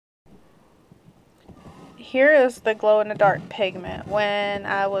here is the glow-in-the-dark pigment. When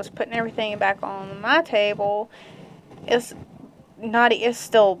I was putting everything back on my table, it's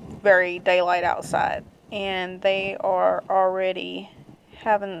still very daylight outside, and they are already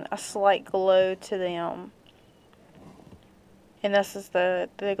having a slight glow to them. And this is the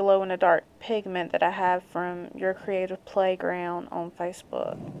glow-in-the-dark pigment that I have from Your Creative Playground on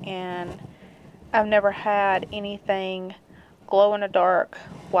Facebook. And I've never had anything glow-in-the-dark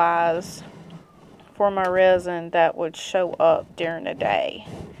wise for my resin that would show up during the day.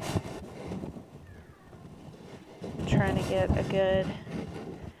 I'm trying to get a good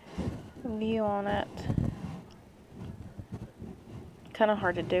view on it. Kind of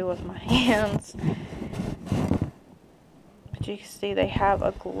hard to do with my hands. But you can see they have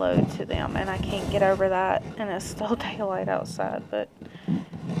a glow to them, and I can't get over that, and it's still daylight outside, but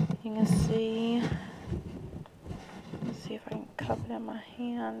you can see. Let's see if I can cup it in my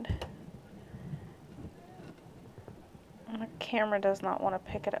hand. And the camera does not want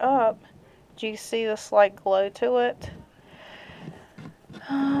to pick it up. Do you see the slight glow to it?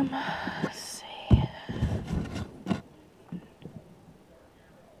 Let's see.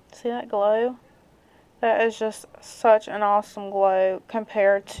 See that glow? That is just such an awesome glow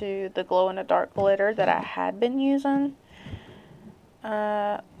compared to the glow-in-the-dark glitter that I had been using.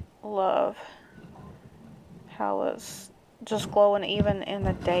 Love how it's just glowing even in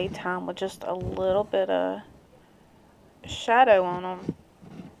the daytime with just a little bit of shadow on them.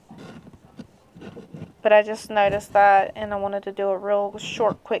 But I just noticed that, and I wanted to do a real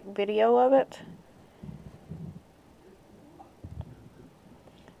short, quick video of it.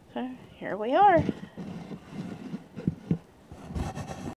 So here we are.